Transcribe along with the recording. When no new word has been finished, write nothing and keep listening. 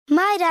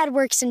My dad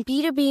works in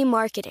B2B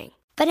marketing,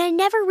 but I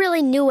never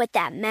really knew what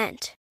that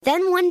meant.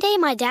 Then one day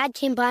my dad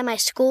came by my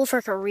school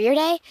for career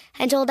day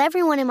and told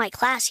everyone in my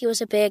class he was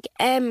a big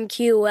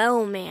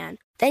MQL man.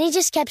 Then he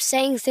just kept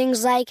saying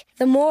things like,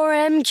 the more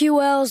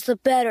MQLs, the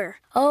better,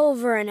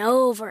 over and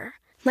over.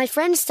 My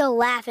friends still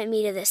laugh at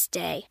me to this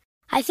day.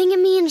 I think it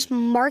means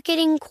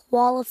marketing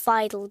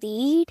qualified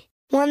lead.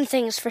 One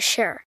thing's for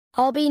sure.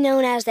 I'll be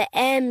known as the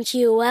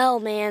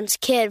MQL man's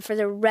kid for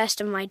the rest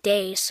of my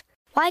days.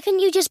 Why couldn't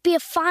you just be a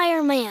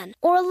fireman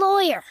or a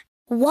lawyer?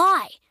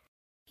 Why?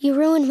 You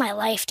ruined my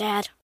life,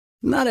 Dad.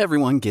 Not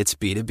everyone gets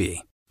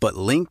B2B, but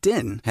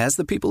LinkedIn has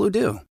the people who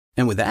do.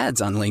 And with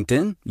ads on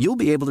LinkedIn, you'll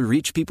be able to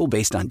reach people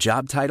based on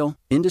job title,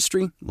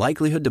 industry,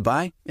 likelihood to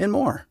buy, and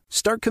more.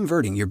 Start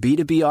converting your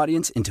B2B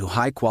audience into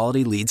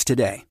high-quality leads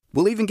today.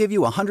 We'll even give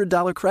you a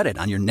 $100 credit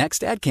on your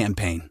next ad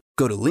campaign.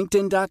 Go to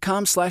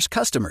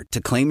linkedin.com/customer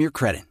to claim your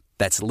credit.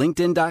 That's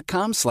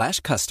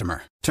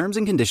linkedin.com/customer. Terms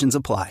and conditions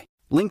apply.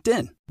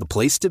 LinkedIn, the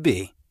place to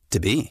be,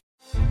 to be.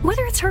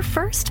 Whether it's her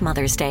first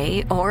Mother's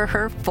Day or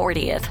her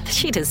 40th,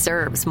 she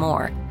deserves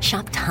more.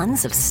 Shop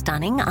tons of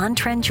stunning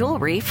on-trend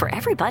jewelry for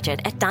every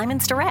budget at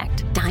Diamonds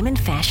Direct. Diamond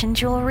fashion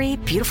jewelry,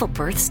 beautiful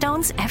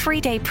birthstones,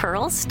 everyday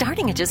pearls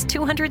starting at just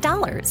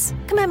 $200.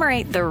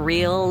 Commemorate the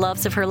real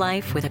loves of her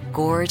life with a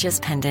gorgeous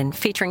pendant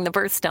featuring the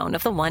birthstone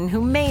of the one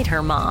who made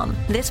her mom.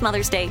 This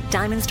Mother's Day,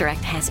 Diamonds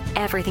Direct has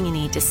everything you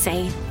need to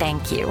say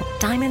thank you.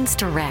 Diamonds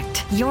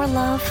Direct. Your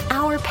love,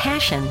 our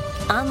passion.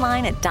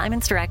 Online at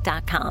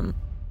diamondsdirect.com.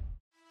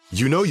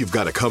 You know you've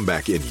got a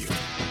comeback in you.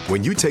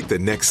 When you take the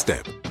next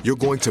step, you're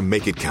going to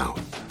make it count.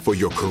 For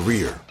your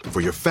career, for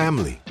your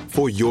family,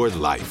 for your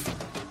life.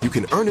 You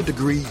can earn a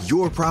degree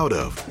you're proud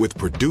of with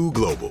Purdue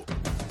Global.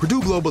 Purdue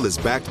Global is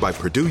backed by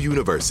Purdue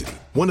University,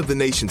 one of the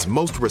nation's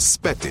most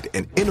respected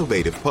and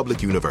innovative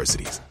public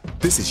universities.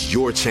 This is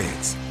your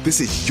chance.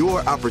 This is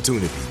your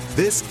opportunity.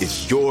 This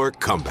is your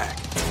comeback.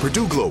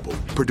 Purdue Global,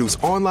 Purdue's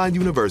online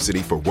university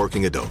for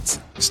working adults.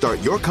 Start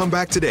your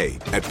comeback today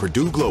at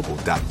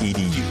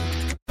purdueglobal.edu.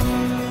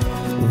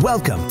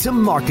 Welcome to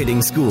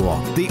Marketing School,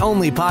 the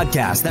only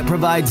podcast that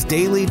provides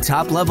daily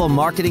top-level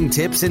marketing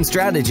tips and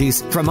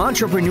strategies from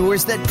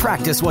entrepreneurs that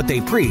practice what they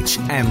preach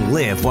and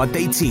live what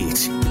they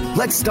teach.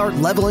 Let's start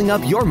leveling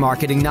up your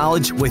marketing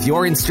knowledge with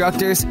your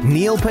instructors,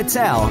 Neil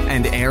Patel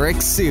and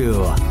Eric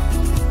Sue. All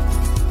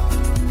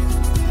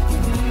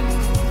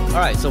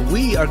right, so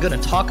we are going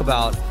to talk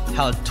about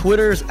how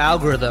Twitter's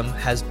algorithm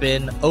has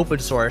been open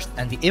sourced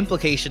and the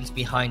implications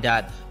behind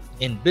that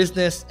in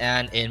business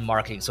and in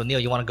marketing. So Neil,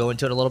 you want to go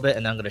into it a little bit,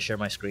 and then I'm going to share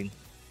my screen.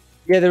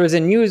 Yeah, there was a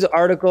news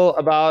article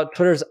about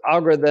Twitter's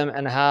algorithm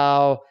and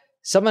how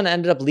someone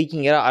ended up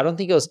leaking it out. I don't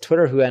think it was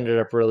Twitter who ended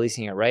up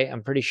releasing it, right?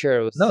 I'm pretty sure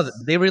it was. No,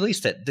 they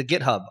released it, the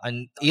GitHub.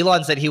 And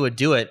Elon said he would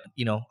do it,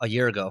 a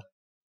year ago.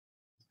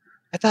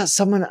 I thought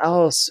someone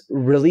else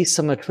released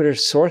some of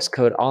Twitter's source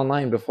code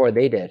online before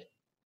they did.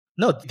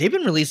 No, they've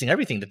been releasing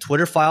everything. The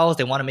Twitter files,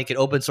 they want to make it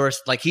open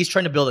source. Like, he's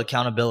trying to build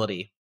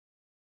accountability.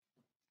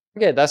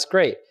 Okay, that's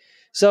great.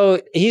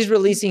 So he's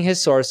releasing his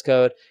source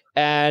code,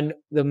 and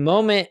the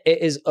moment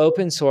it is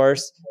open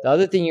source, the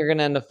other thing you're going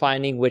to end up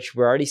finding, which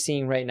we're already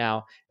seeing right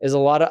now, is a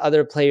lot of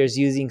other players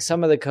using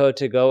some of the code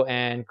to go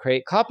and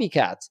create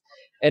copycats.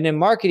 And in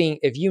marketing,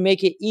 if you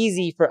make it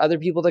easy for other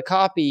people to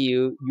copy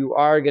you, you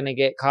are going to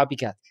get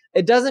copycats.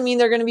 It doesn't mean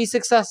they're going to be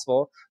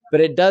successful,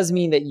 but it does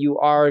mean that you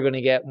are going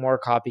to get more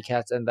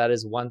copycats, and that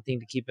is one thing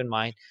to keep in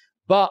mind.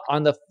 But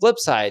on the flip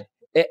side,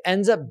 it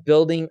ends up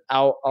building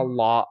out a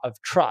lot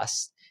of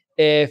trust.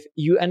 If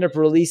you end up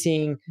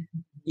releasing,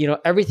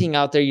 everything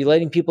out there, you're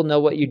letting people know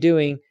what you're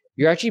doing,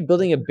 you're actually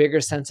building a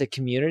bigger sense of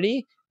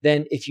community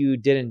than if you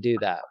didn't do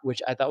that,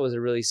 which I thought was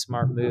a really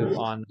smart move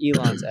on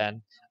Elon's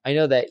end. I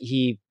know that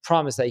he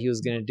promised that he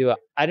was going to do it.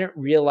 I didn't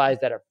realize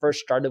that it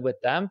first started with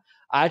them.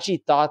 I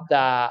actually thought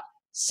that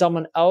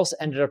someone else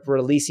ended up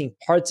releasing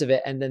parts of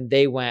it, and then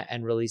they went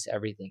and released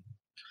everything.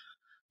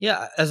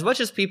 Yeah, as much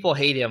as people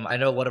hate him, I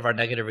know one of our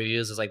negative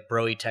reviews is like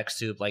Broy Tech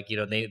Soup,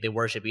 they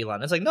worship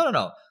Elon. It's like,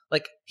 no.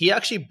 Like, he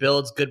actually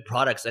builds good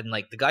products, and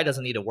like the guy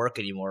doesn't need to work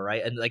anymore,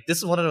 right? And like, this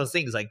is one of those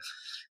things, like,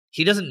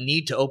 he doesn't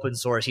need to open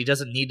source. He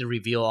doesn't need to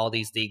reveal all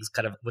these things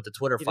kind of with the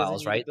Twitter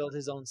files, right? Build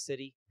his own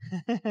city.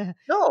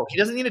 No, he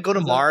doesn't need to go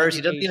to Mars.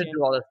 He doesn't need to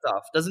do all this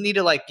stuff. Doesn't need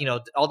to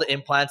all the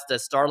implants that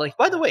Starlink.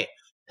 By the way,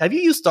 have you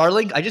used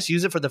Starlink? I just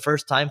used it for the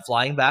first time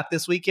flying back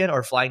this weekend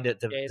or flying to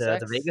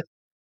Vegas.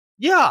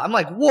 Yeah, I'm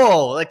like,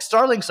 whoa, like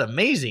Starlink's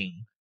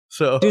amazing.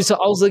 So I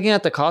was looking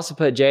at the cost to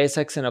put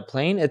JSX in a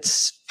plane.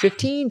 It's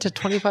 15 to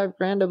 25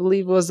 grand, I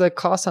believe, was the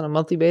cost on a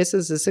monthly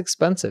basis. It's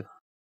expensive.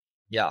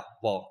 Yeah,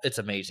 well, it's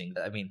amazing.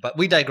 I mean, but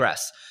we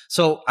digress.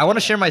 So I want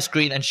to share my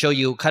screen and show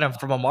you kind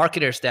of from a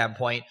marketer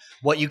standpoint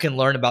what you can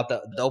learn about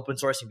the open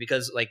sourcing,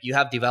 because like you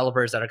have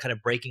developers that are kind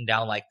of breaking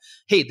down like,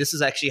 hey, this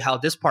is actually how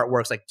this part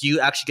works. Like, do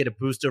you actually get a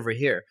boost over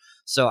here?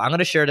 So I'm going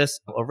to share this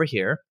over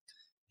here,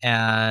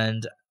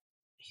 and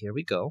here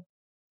we go.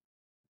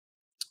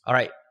 All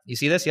right. You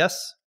see this?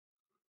 Yes?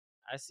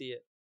 I see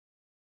it.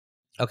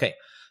 Okay.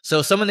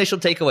 So some initial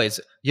takeaways.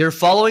 Your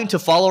following to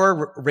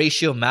follower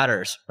ratio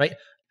matters, right?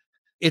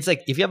 it's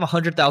like if you have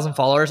 100,000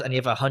 followers and you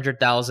have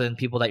 100,000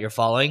 people that you're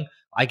following,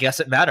 I guess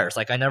it matters.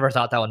 Like I never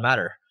thought that would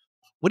matter.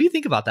 What do you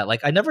think about that?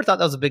 Like I never thought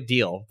that was a big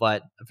deal,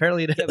 but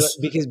apparently it is.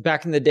 Because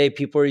back in the day,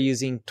 people were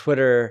using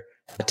Twitter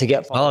to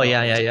get followers. Oh,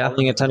 yeah.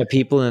 Following a ton of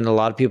people, and a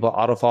lot of people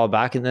auto-follow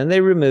back, and then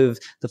they remove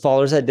the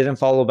followers that didn't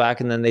follow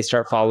back, and then they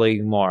start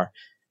following more.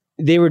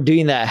 They were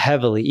doing that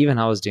heavily. Even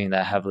I was doing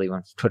that heavily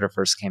when Twitter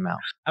first came out.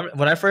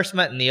 When I first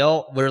met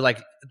Neil, we were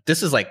like,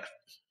 this is like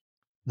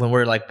when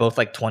we're like both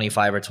like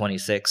 25 or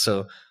 26.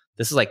 So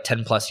this is like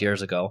 10 plus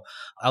years ago.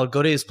 I would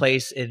go to his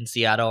place in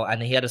Seattle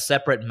and he had a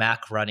separate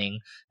Mac running.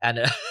 And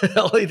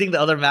the only thing the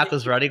other Mac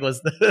was running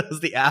was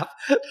the app.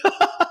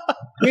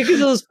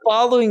 Because it was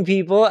following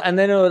people and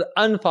then it would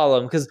unfollow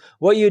them. Because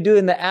what you do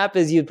in the app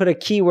is you'd put a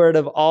keyword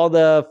of all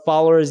the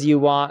followers you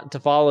want to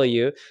follow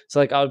you. So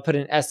like I would put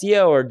in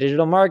SEO or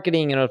digital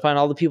marketing and I would find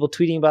all the people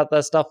tweeting about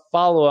that stuff,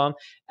 follow them.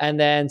 And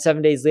then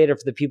 7 days later,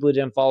 for the people who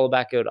didn't follow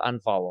back, it would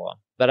unfollow them.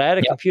 But I had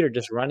a computer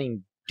just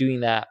running,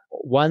 doing that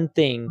one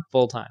thing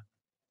full time.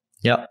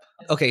 Yep.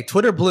 Okay,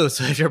 Twitter Blue.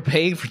 So if you're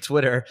paying for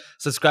Twitter,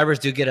 subscribers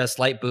do get a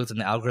slight boost in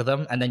the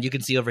algorithm. And then you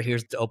can see over here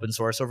the open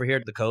source over here,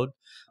 the code.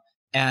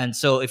 And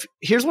so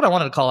here's what I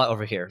wanted to call out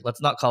over here.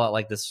 Let's not call out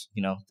like this,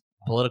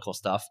 political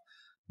stuff.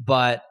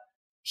 But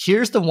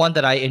here's the one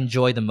that I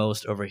enjoy the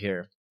most over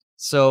here.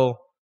 So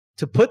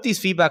to put these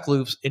feedback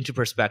loops into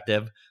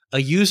perspective, a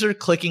user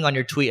clicking on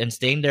your tweet and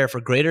staying there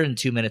for greater than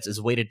 2 minutes is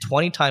weighted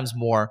 20 times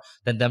more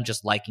than them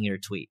just liking your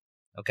tweet.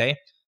 Okay.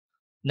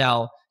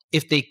 Now,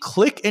 if they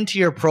click into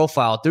your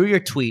profile through your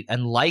tweet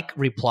and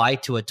reply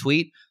to a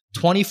tweet,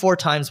 24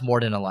 times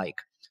more than a like.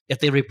 If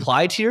they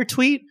reply to your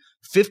tweet,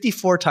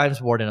 54 times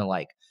more than a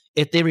like.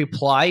 If they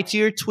reply to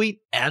your tweet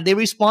and they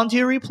respond to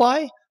your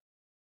reply,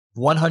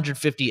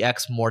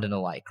 150x more than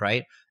a like,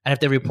 right? And if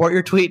they report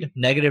your tweet,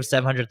 negative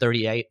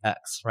 738x,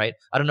 right?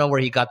 I don't know where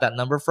he got that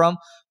number from,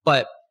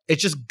 but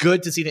it's just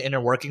good to see the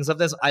inner workings of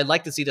this. I'd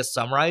like to see this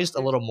summarized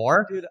a little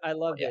more. Dude, I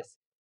love this.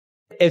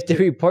 If they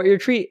report your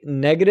tweet,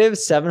 negative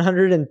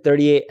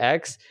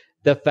 738x,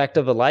 the effect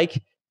of a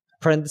like,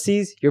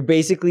 parentheses, you're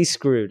basically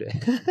screwed.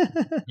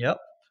 Yep.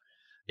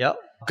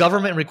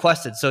 Government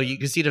requested. So you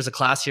can see there's a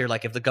class here,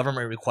 like if the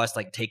government requests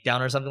like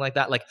takedown or something like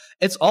that, like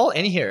it's all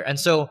in here. And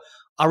so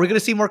are we going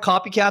to see more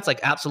copycats? Like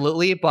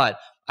absolutely. But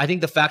I think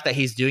the fact that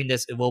he's doing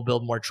this, it will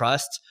build more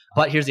trust.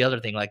 But here's the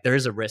other thing, like there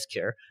is a risk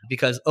here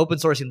because open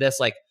sourcing this,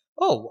 like,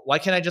 oh, why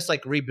can't I just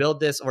like rebuild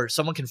this or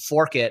someone can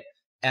fork it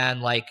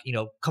and like,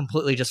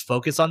 completely just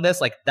focus on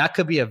this? Like that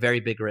could be a very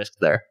big risk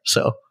there.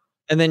 So.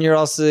 And then you're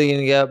also going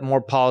to get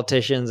more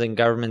politicians and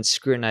governments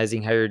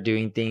scrutinizing how you're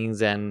doing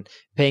things and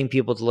paying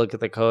people to look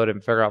at the code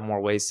and figure out more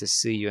ways to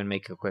sue you and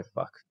make a quick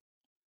buck.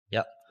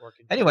 Yep.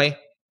 Anyway,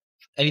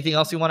 anything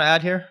else you want to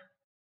add here?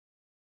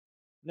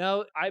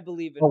 No, I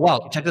believe in. Oh,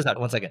 wow. Check this out.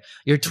 1 second.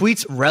 Your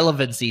tweet's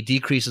relevancy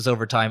decreases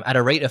over time at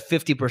a rate of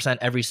 50%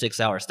 every 6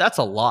 hours. That's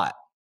a lot.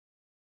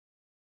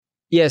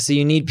 Yeah, so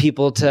you need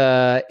people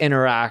to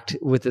interact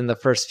within the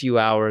first few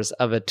hours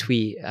of a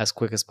tweet as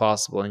quick as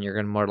possible, and you're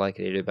going to more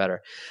likely to do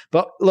better.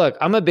 But look,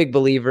 I'm a big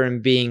believer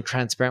in being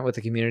transparent with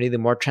the community. The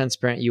more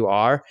transparent you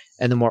are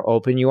and the more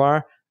open you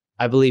are,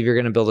 I believe you're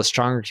going to build a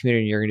stronger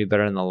community and you're going to do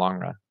better in the long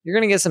run. You're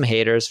going to get some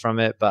haters from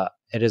it, but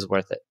it is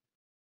worth it.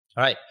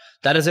 All right.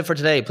 That is it for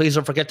today. Please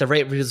don't forget to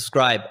rate, review,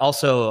 subscribe.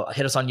 Also,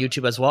 hit us on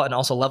YouTube as well, and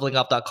also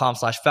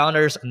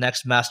levelingup.com/founders.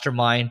 Next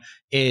mastermind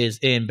is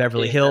in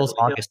Beverly Hills,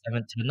 August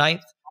 7th to the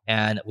 9th.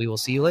 And we will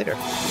see you later.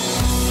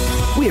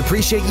 We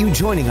appreciate you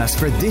joining us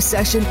for this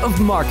session of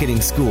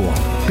Marketing School.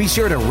 Be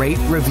sure to rate,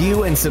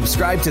 review, and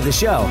subscribe to the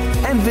show,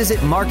 and visit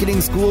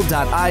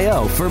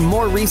marketingschool.io for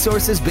more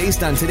resources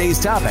based on today's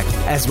topic,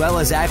 as well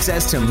as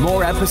access to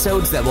more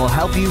episodes that will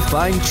help you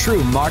find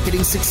true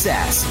marketing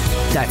success.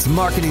 That's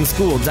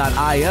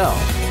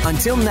marketingschool.io.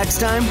 Until next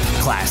time,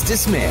 class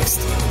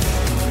dismissed.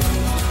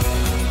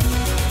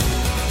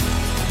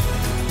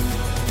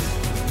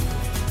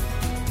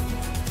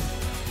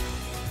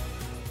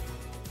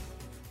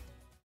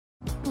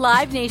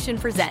 Live Nation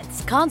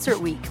presents Concert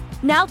Week.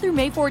 Now through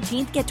May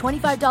 14th, get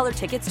 $25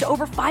 tickets to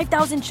over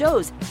 5,000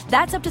 shows.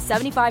 That's up to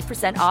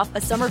 75% off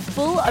a summer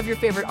full of your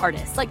favorite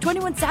artists like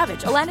 21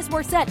 Savage, Alanis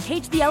Morissette,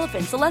 Cage the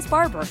Elephant, Celeste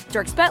Barber,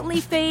 Dierks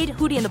Bentley, Fade,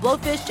 Hootie and the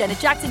Blowfish, Janet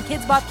Jackson,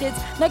 Kids Bop Kids,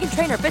 Meghan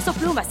Trainor, Bissell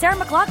Pluma, Sarah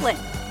McLachlan.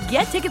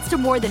 Get tickets to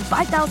more than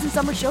 5,000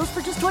 summer shows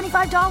for just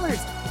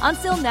 $25.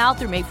 Until now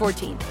through May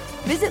 14th.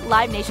 Visit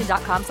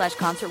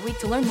liveNation.com/Concert Week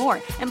to learn more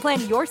and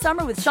plan your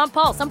summer with Sean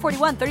Paul, Sum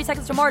 41, 30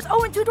 Seconds to Mars,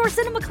 and Two Door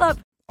Cinema Club.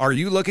 Are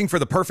you looking for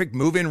the perfect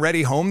move-in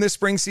ready home this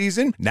spring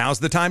season? Now's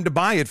the time to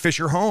buy at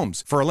Fisher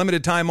Homes. For a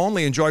limited time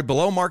only, enjoy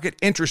below-market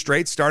interest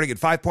rates starting at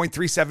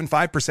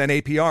 5.375%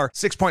 APR,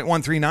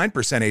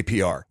 6.139%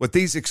 APR. With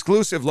these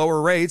exclusive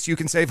lower rates, you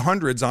can save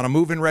hundreds on a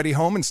move-in ready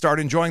home and start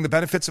enjoying the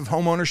benefits of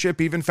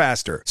homeownership even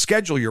faster.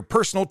 Schedule your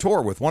personal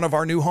tour with one of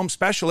our new home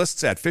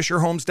specialists at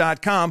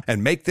FisherHomes.com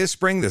and make this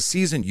spring the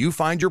season you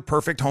find your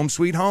perfect home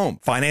sweet home.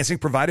 Financing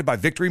provided by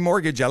Victory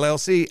Mortgage,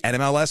 LLC,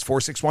 NMLS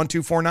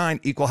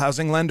 461249, Equal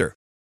Housing Lender.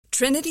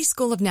 Trinity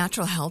School of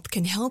Natural Health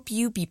can help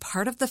you be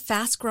part of the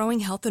fast-growing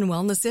health and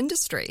wellness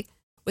industry.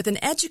 With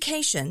an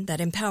education that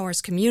empowers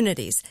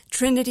communities,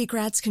 Trinity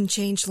grads can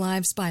change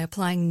lives by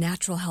applying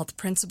natural health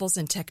principles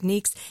and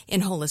techniques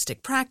in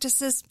holistic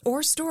practices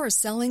or stores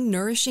selling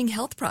nourishing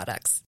health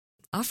products.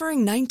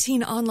 Offering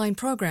 19 online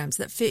programs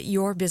that fit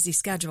your busy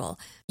schedule,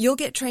 you'll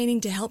get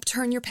training to help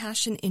turn your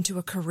passion into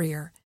a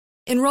career.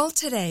 Enroll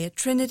today at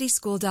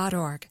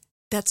trinityschool.org.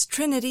 That's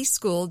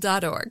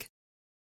trinityschool.org.